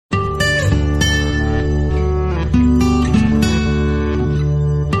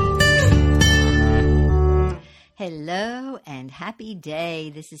and happy day.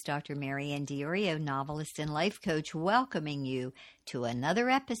 This is Dr. Mary Ann Diorio, novelist and life coach, welcoming you to another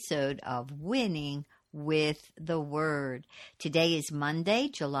episode of Winning with the Word. Today is Monday,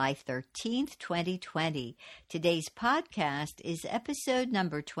 July 13th, 2020. Today's podcast is episode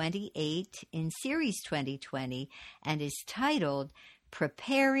number 28 in Series 2020 and is titled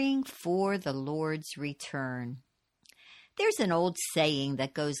Preparing for the Lord's Return. There's an old saying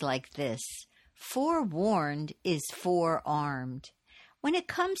that goes like this: forewarned is forearmed. When it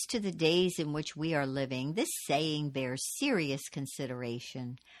comes to the days in which we are living, this saying bears serious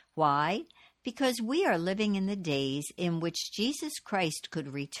consideration. Why? Because we are living in the days in which Jesus Christ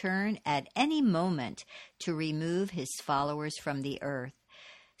could return at any moment to remove his followers from the earth.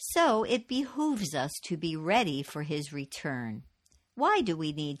 So it behooves us to be ready for his return. Why do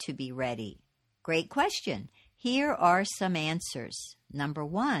we need to be ready? Great question. Here are some answers. Number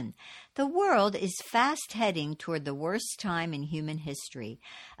 1, the world is fast heading toward the worst time in human history,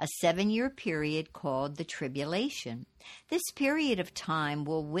 a 7-year period called the Tribulation. This period of time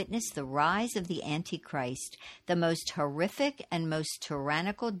will witness the rise of the Antichrist, the most horrific and most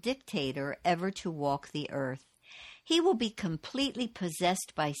tyrannical dictator ever to walk the earth. He will be completely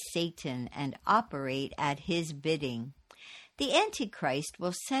possessed by Satan and operate at his bidding. The Antichrist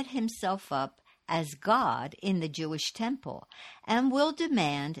will set himself up as God in the Jewish temple, and will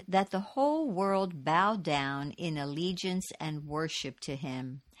demand that the whole world bow down in allegiance and worship to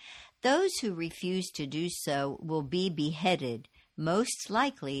him. Those who refuse to do so will be beheaded, most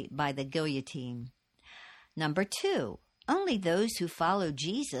likely by the guillotine. Number 2, only those who follow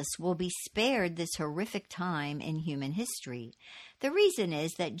Jesus will be spared this horrific time in human history. The reason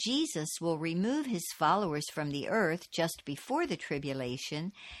is that Jesus will remove his followers from the earth just before the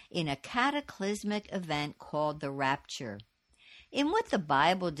tribulation in a cataclysmic event called the rapture. In what the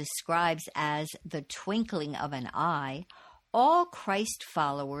Bible describes as the twinkling of an eye, all Christ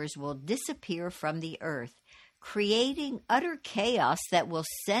followers will disappear from the earth, creating utter chaos that will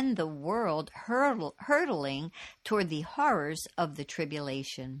send the world hurtling toward the horrors of the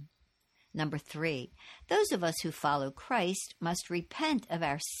tribulation. Number 3, those of us who follow Christ must repent of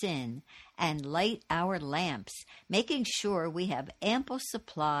our sin and light our lamps, making sure we have ample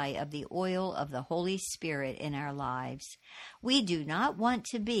supply of the oil of the Holy Spirit in our lives. We do not want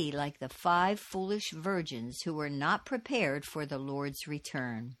to be like the 5 foolish virgins who were not prepared for the Lord's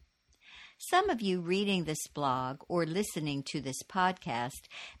return. Some of you reading this blog or listening to this podcast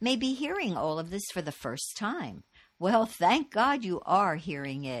may be hearing all of this for the first time. Well, thank God you are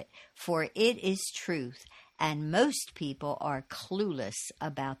hearing it, for it is truth, and most people are clueless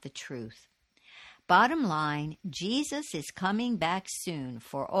about the truth. Bottom line, Jesus is coming back soon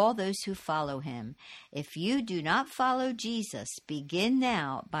for all those who follow him. If you do not follow Jesus, begin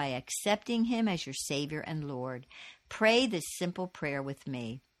now by accepting him as your Savior and Lord. Pray this simple prayer with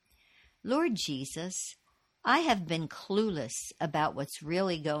me. Lord Jesus, I have been clueless about what's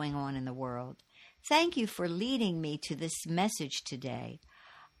really going on in the world. Thank you for leading me to this message today.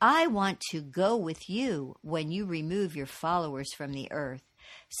 I want to go with you when you remove your followers from the earth.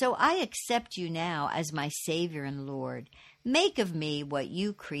 So I accept you now as my Savior and Lord. Make of me what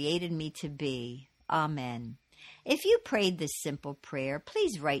you created me to be. Amen. If you prayed this simple prayer,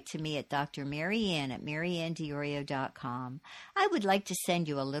 please write to me at Dr. Mary Ann at maryanndiorio.com. I would like to send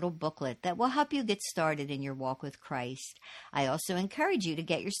you a little booklet that will help you get started in your walk with Christ. I also encourage you to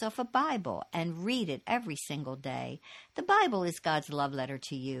get yourself a Bible and read it every single day. The Bible is God's love letter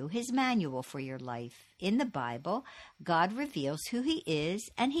to you, his manual for your life. In the Bible, God reveals who he is,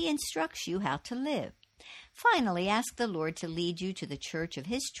 and he instructs you how to live. Finally, ask the Lord to lead you to the church of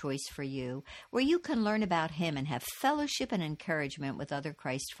his choice for you, where you can learn about him and have fellowship and encouragement with other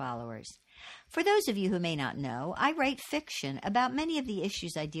Christ followers. For those of you who may not know, I write fiction about many of the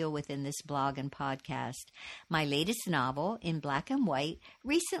issues I deal with in this blog and podcast. My latest novel, In Black and White,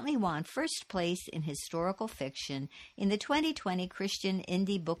 recently won first place in historical fiction in the 2020 Christian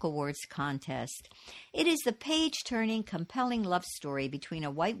Indie Book Awards contest. It is the page-turning, compelling love story between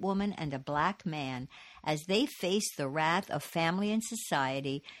a white woman and a black man as they face the wrath of family and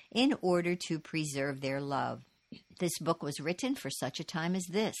society in order to preserve their love. This book was written for such a time as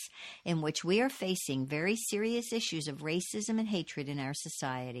this, in which we are facing very serious issues of racism and hatred in our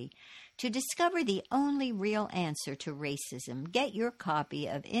society. To discover the only real answer to racism, get your copy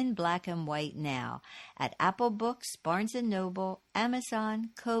of In Black and White now at Apple Books, Barnes & Noble, Amazon,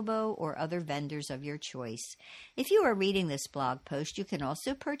 Kobo, or other vendors of your choice. If you are reading this blog post, you can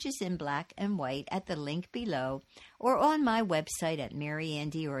also purchase In Black and White at the link below or on my website at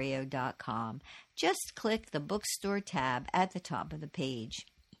maryanndiorio.com. Just click the bookstore tab at the top of the page.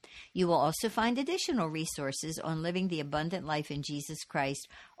 You will also find additional resources on living the abundant life in Jesus Christ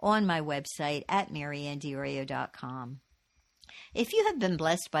on my website at mariannediorio.com. If you have been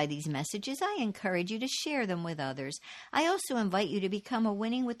blessed by these messages, I encourage you to share them with others. I also invite you to become a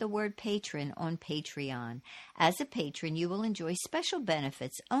Winning with the Word patron on Patreon. As a patron, you will enjoy special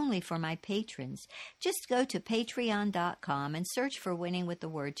benefits only for my patrons. Just go to patreon.com and search for Winning with the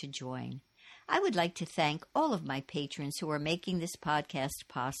Word to join. I would like to thank all of my patrons who are making this podcast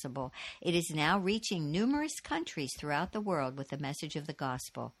possible. It is now reaching numerous countries throughout the world with the message of the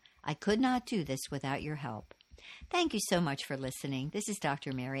gospel. I could not do this without your help. Thank you so much for listening. This is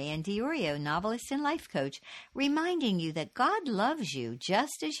Dr. Marianne Diorio, novelist and life coach, reminding you that God loves you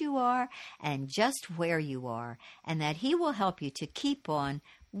just as you are and just where you are, and that He will help you to keep on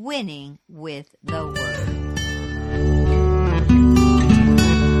winning with the Word.